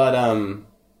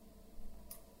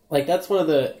 Like, that's one of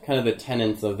the, kind of the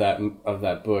tenets of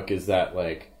that book is that,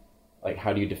 like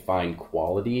how do you define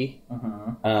quality?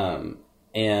 Mm-hmm.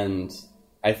 And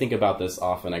I think about this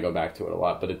often, I go back to it a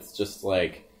lot, but it's just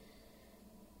like,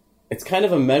 it's kind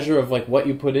of a measure of like what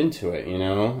you put into it, you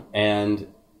know? And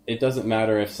it doesn't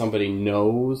matter if somebody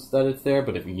knows that it's there,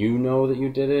 but if you know that you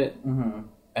did it, mm-hmm.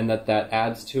 and that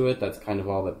adds to it, that's kind of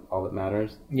all that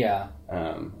matters. Yeah.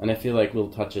 And I feel like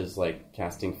little touches like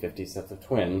casting 50 sets of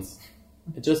twins,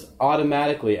 it just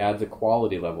automatically adds a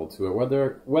quality level to it,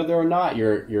 whether or not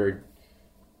you're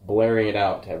blaring it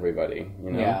out to everybody,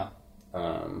 you know?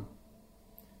 Yeah.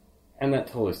 And that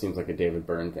totally seems like a David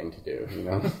Byrne thing to do, you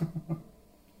know?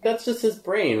 That's just his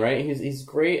brain, right? He's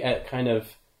great at kind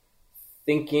of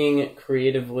thinking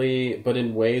creatively, but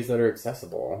in ways that are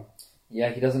accessible. Yeah,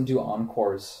 he doesn't do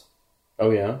encores. Oh,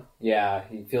 yeah? Yeah,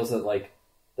 he feels that, like,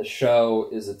 the show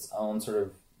is its own sort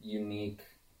of unique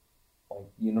like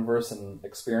universe and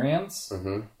experience.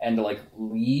 Mm-hmm. And to, like,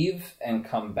 leave and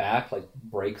come back, like,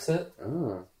 breaks it.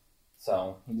 Oh.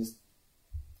 So, he just,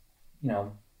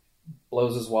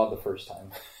 blows his wad the first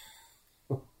time.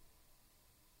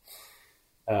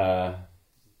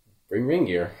 Bring ring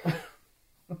gear.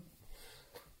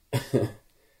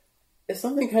 It's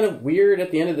something kind of weird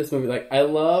at the end of this movie. Like, I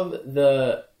love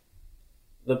the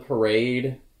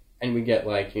parade, and we get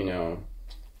like,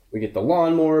 we get the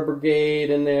lawnmower brigade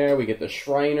in there, we get the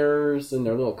Shriners in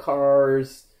their little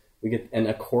cars, we get an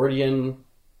accordion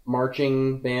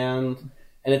marching band,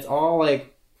 and it's all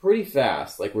like pretty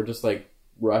fast. Like, we're just like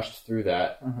rushed through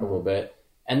that Mm-hmm. a little bit.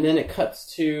 And then it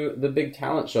cuts to the big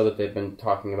talent show that they've been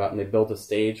talking about and they built a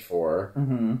stage for.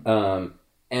 Mm-hmm.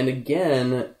 And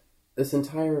again, this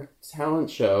entire talent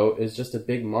show is just a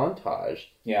big montage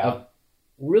of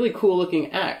really cool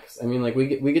looking acts. I mean, like we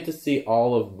get to see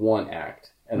all of one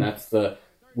act, and that's the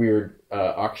weird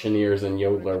auctioneers and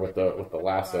yodeler with the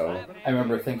lasso. I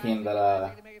remember thinking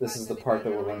that this is the part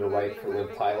that we're going to write for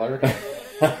Liv Tyler.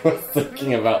 I was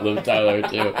thinking about Liv Tyler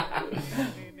too.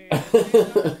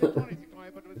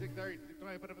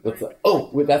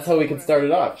 That's how we can start it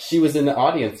off. She was in the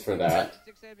audience for that.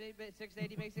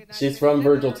 She's from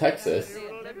Virgil, Texas.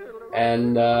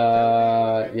 And,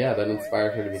 that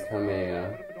inspired her to become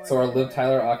a... So our Liv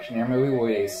Tyler auctioneer movie will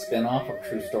be a spin-off of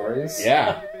True Stories?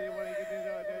 Yeah.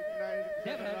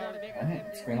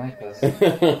 Alright, screenlight this.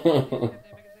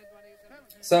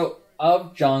 So,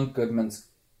 of John Goodman's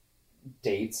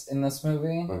dates in this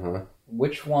movie, Uh-huh.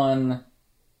 which one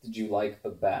did you like the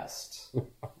best?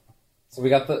 So we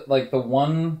got the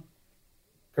one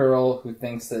girl who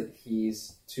thinks that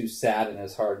he's too sad in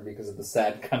his heart because of the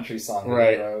sad country song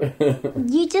that he wrote.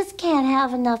 You just can't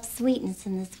have enough sweetness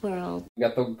in this world. We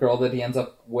got the girl that he ends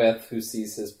up with who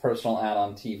sees his personal ad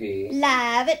on TV.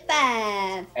 Live at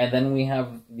 5. And then we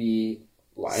have the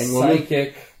Lying woman?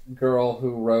 psychic girl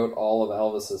who wrote all of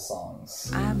Elvis's songs.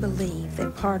 I believe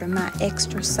that part of my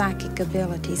extra psychic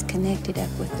abilities connected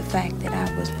up with the fact that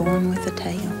I was born with a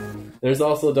tail. There's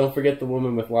also, don't forget the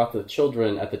woman with lots of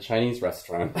children at the Chinese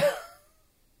restaurant.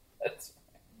 That's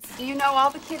Do you know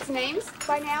all the kids' names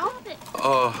by now?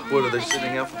 What are they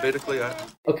sitting alphabetically?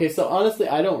 Okay, so honestly,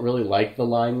 I don't really like the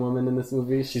lying woman in this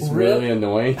movie. She's Really? really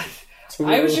annoying. to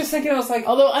me. I was just thinking, I was like...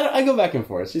 Although, I go back and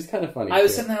forth. She's kind of funny, I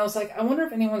was too. sitting there, I was like, I wonder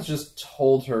if anyone's just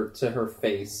told her to her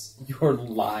face, you're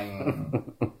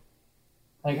lying.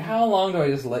 Like, how long do I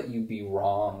just let you be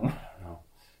wrong? No.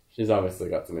 She's obviously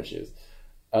got some issues.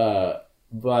 But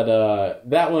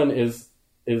that one is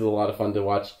a lot of fun to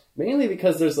watch, mainly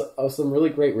because there's some really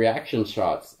great reaction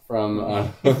shots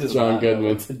from John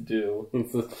Goodman. To do.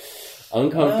 He's just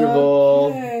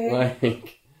uncomfortable, Okay.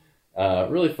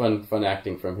 really fun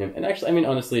acting from him. And actually, I mean,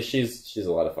 honestly, she's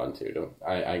a lot of fun too.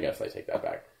 I guess I take that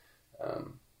back. I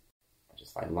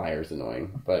just find liars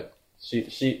annoying, but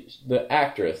the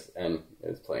actress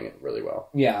is playing it really well.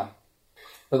 Yeah.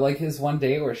 But like his one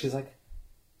day where she's like,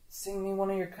 sing me one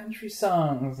of your country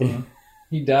songs. And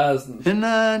he does. In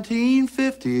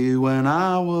 1950, when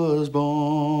I was born,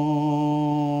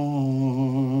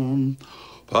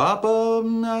 Papa,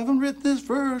 I haven't written this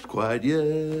verse quite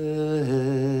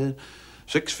yet.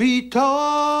 6 feet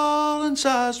tall and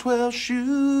size 12 shoes.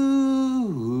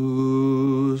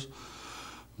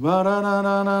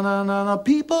 Ba-da-da-da-da-da-da.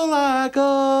 People like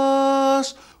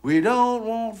us, we don't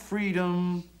want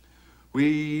freedom.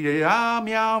 We meow,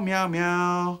 meow,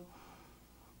 meow.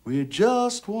 We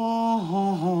just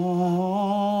want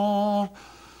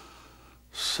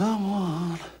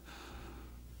someone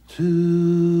to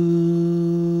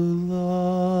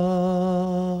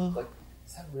love. Like,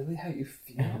 is that really how you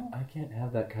feel? I can't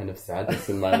have that kind of sadness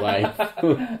in my life.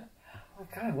 Oh my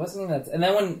god, wasn't even that... And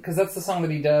then because that's the song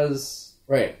that he does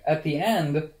right at the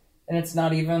end, and it's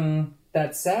not even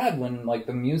that sad when, like,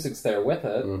 the music's there with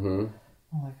it. Mm-hmm.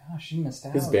 I'm like, oh, she missed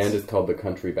out. His band is called the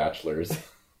Country Bachelors,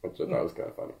 which I thought was kind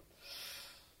of funny.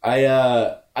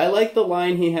 I like the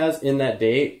line he has in that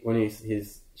date when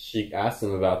she asks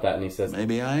him about that, and he says,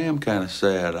 Maybe I am kind of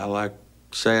sad. I like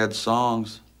sad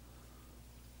songs.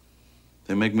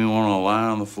 They make me want to lie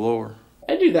on the floor.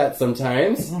 I do that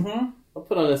sometimes. Mm-hmm. I'll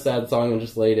put on a sad song and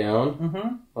just lay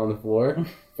down on the floor,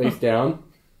 face down.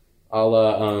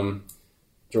 I'll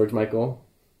George Michael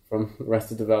from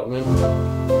Arrested Development.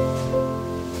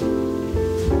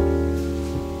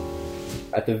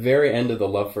 At the very end of the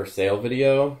Love for Sale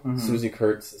video, Susie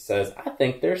Kurtz says, I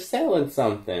think they're selling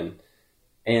something.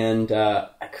 And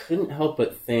I couldn't help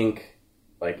but think,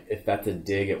 like, if that's a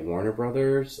dig at Warner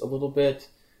Brothers a little bit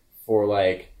for,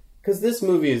 like... Because this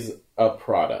movie is a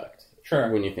product.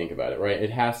 Sure. When you think about it, right?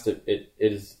 It has to... It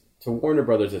is... To Warner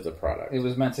Brothers, it's a product. It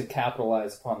was meant to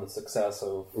capitalize upon the success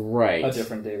of a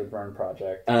different David Byrne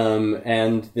project.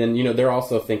 And then, they're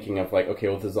also thinking of, like, okay,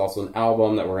 well, this is also an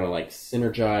album that we're going to, like,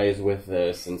 synergize with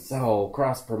this and sell,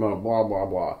 cross-promote, blah, blah,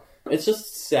 blah. It's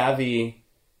just savvy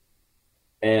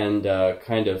and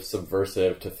kind of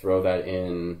subversive to throw that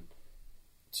in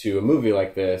to a movie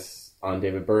like this on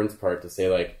David Byrne's part to say,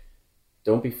 like,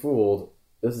 don't be fooled.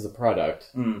 This is a product,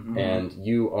 and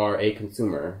you are a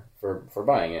consumer for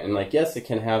buying it. And, like, yes, it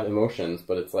can have emotions,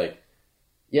 but it's like,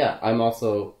 yeah, I'm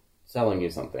also selling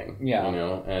you something. Yeah.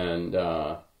 And...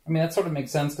 I mean, that sort of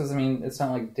makes sense, because, I mean, it's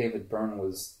not like David Byrne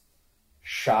was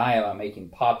shy about making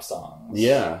pop songs.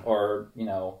 Yeah. Or,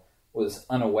 was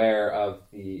unaware of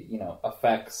the,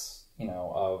 effects,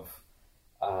 of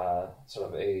sort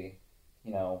of a,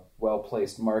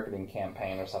 well-placed marketing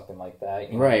campaign or something like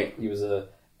that. Right. He was a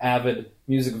avid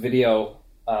music video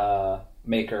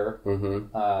maker,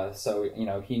 so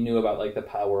he knew about, like, the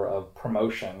power of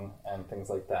promotion and things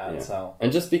like that. Yeah. So,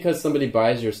 and just because somebody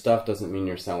buys your stuff doesn't mean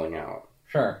you're selling out.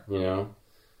 Sure.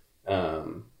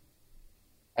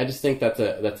 I just think that's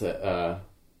a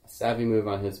savvy move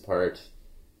on his part,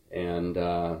 and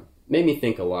made me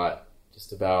think a lot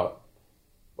just about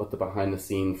what the behind the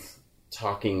scenes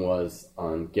talking was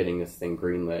on getting this thing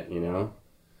greenlit.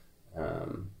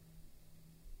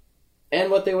 And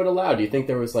what they would allow. Do you think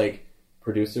there was, like,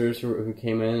 producers who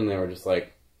came in and they were just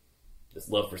like, this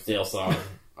Love for Sale song,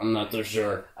 I'm not so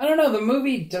sure. I don't know. The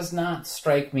movie does not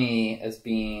strike me as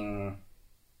being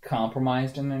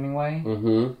compromised in any way.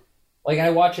 Mm-hmm. Like,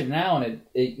 I watch it now, and it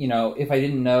if I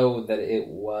didn't know that it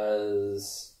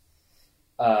was,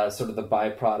 sort of the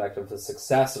byproduct of the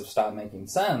success of Stop Making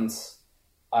Sense,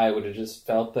 I would have just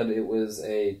felt that it was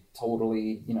a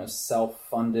totally,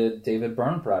 self-funded David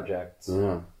Byrne project.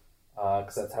 Yeah.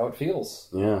 Because that's how it feels.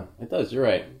 Yeah, it does. You're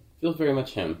right. It feels very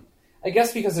much him. I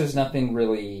guess because there's nothing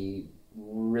really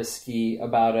risky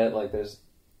about it. Like, there's...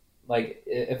 Like,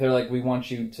 if they're like, we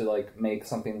want you to, like, make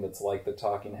something that's like the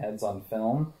Talking Heads on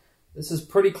film, this is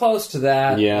pretty close to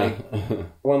that. Yeah.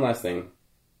 One last thing.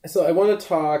 So I want to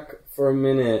talk for a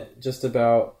minute just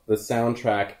about the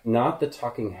soundtrack, not the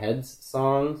Talking Heads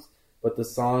songs, but the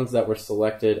songs that were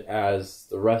selected as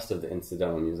the rest of the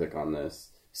incidental music on this.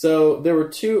 So there were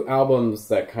 2 albums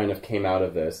that kind of came out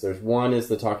of this. There's one is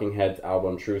the Talking Heads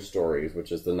album True Stories,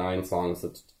 which is the 9 songs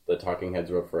that the Talking Heads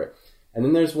wrote for it. And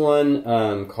then there's one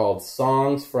called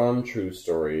Songs from True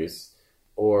Stories,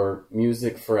 or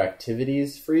Music for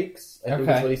Activities Freaks, I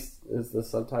think is the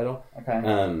subtitle. Okay.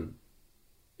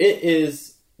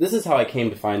 This is how I came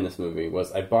to find this movie,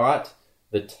 was I bought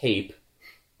the tape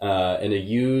in a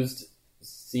used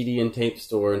CD and tape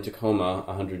store in Tacoma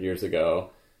 100 years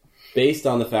ago, based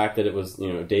on the fact that it was,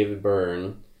 David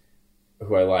Byrne,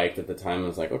 who I liked at the time. I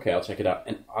was like, okay, I'll check it out.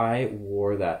 And I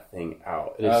wore that thing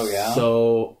out. It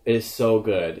is so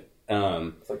good.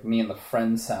 It's like Me and the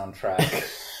Friends soundtrack.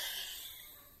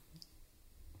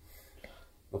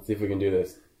 Let's see if we can do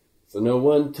this. So no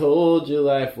one told you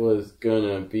life was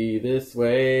gonna be this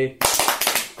way.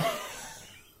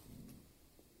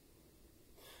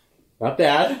 Not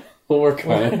bad. We'll work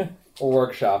on it. We'll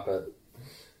workshop it.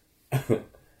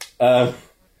 But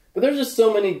there's just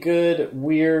so many good,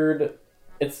 weird...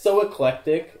 It's so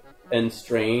eclectic and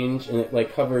strange, and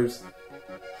it, covers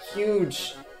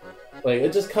huge...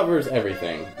 it just covers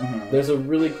everything. Mm-hmm. There's a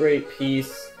really great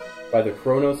piece by the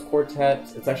Kronos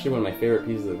Quartet. It's actually one of my favorite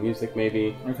pieces of music,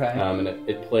 maybe. Okay. And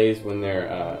it plays when they're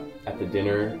at the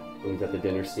dinner, when he's at the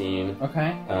dinner scene.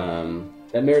 Okay.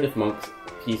 That Meredith Monk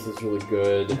piece is really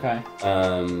good. Okay.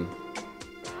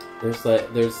 There's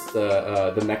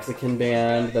the Mexican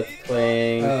band that's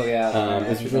playing. Oh yeah.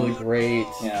 It's really great.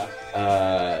 Yeah.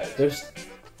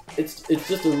 It's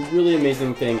just a really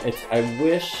amazing thing. I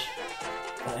wish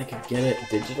that I could get it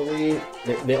digitally.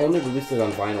 They only released it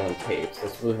on vinyl and tape, so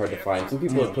it's really hard to find. Some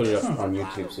people have put it up on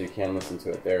YouTube, so you can listen to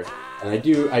it there. And I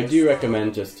do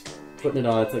recommend just putting it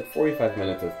on. It's 45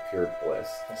 minutes of pure bliss.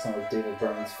 That's some of David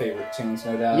Byrne's favorite tunes,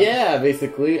 no doubt. Yeah,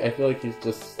 basically. I feel like he's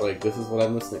just this is what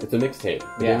I'm listening. It's a mixtape.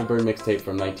 Yeah. David Byrne mixtape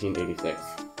from 1986.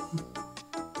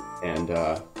 And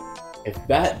if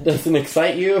that doesn't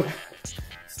excite you,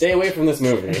 stay away from this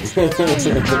movie.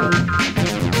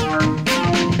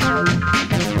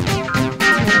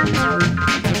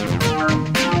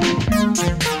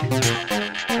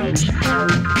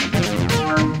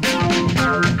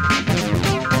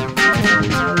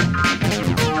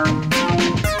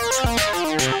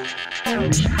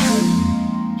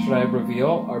 Should I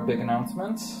reveal our big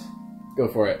announcement? Go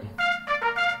for it.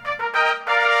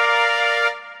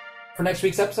 For next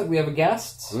week's episode, we have a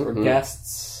guest, or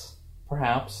guests,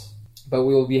 perhaps. But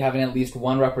we will be having at least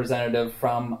one representative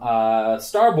from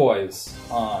Starboys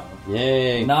on.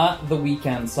 Yay! Not the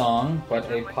Weekend song, but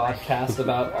a podcast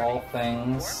about all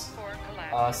things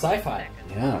sci-fi.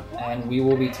 Yeah. And we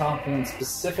will be talking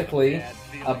specifically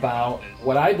about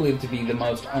what I believe to be the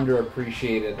most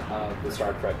underappreciated of the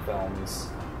Star Trek films,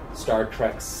 Star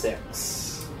Trek VI.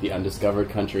 The Undiscovered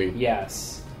Country.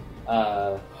 Yes.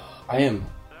 I am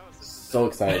so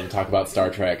excited to talk about Star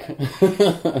Trek.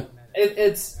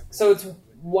 It's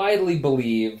widely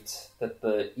believed that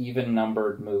the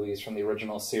even-numbered movies from the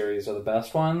original series are the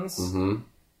best ones. Mm-hmm.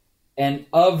 And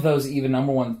of those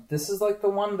even-numbered ones, this is the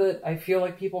one that I feel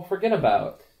like people forget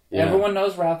about. Yeah. Everyone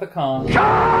knows Wrath of Khan.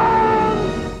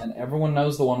 And everyone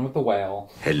knows the one with the whale.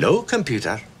 Hello,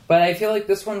 computer. But I feel like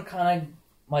this one kind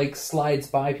of slides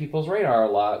by people's radar a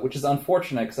lot, which is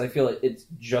unfortunate because I feel like it's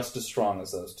just as strong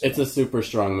as those two. It's a super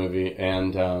strong movie,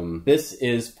 and this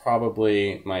is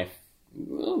probably my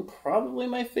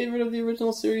favorite of the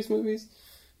original series movies.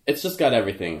 It's just got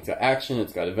everything. It's got action,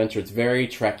 it's got adventure, it's very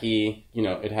Trekky.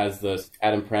 It has this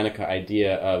Adam Pranica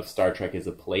idea of Star Trek as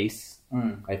a place.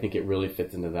 I think it really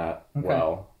fits into that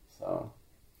well. So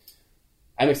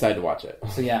I'm excited to watch it.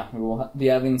 So yeah, we will be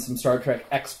having some Star Trek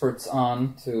experts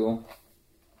on to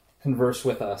converse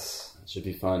with us. It should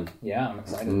be fun. Yeah, I'm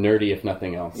excited. Nerdy, if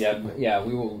nothing else. Yeah,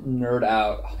 we will nerd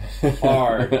out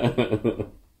hard.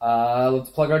 Let's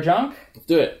plug our junk. Let's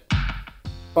do it.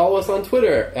 Follow us on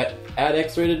Twitter at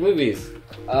 @XratedMovies.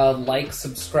 Like,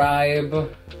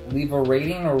 subscribe, leave a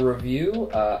rating or review.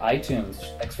 iTunes,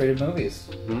 X-Rated Movies.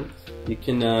 Mm-hmm. You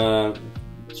can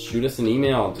shoot us an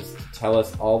email. Just tell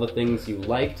us all the things you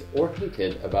liked or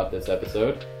hated about this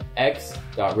episode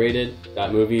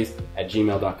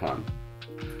x.rated.movies@gmail.com.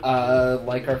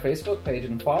 Like our Facebook page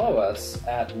and follow us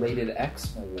at Rated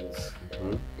X Movies.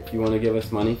 If you want to give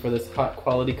us money for this hot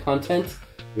quality content,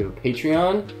 we have a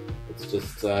Patreon. It's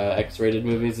just X-rated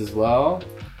movies as well.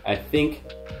 I think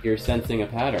you're sensing a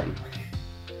pattern.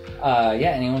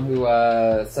 Anyone who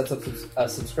sets up a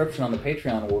subscription on the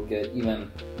Patreon will get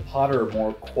even hotter,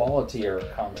 more qualitier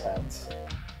content.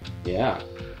 Yeah.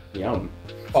 Yum.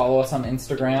 Follow us on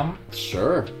Instagram.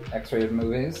 Sure. X-rated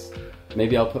movies.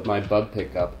 Maybe I'll put my bub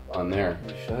pick up on there.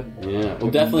 You should. Yeah.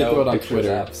 We'll definitely throw it on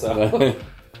Twitter. Up, so.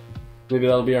 Maybe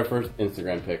that'll be our first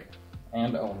Instagram pick.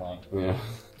 And only. Yeah.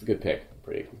 It's a good pick.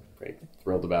 Pretty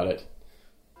thrilled about it.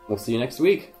 We'll see you next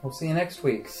week.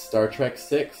 Star Trek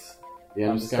VI. The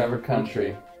Undiscovered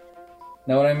Country.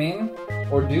 Know what I mean?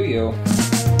 Or do you?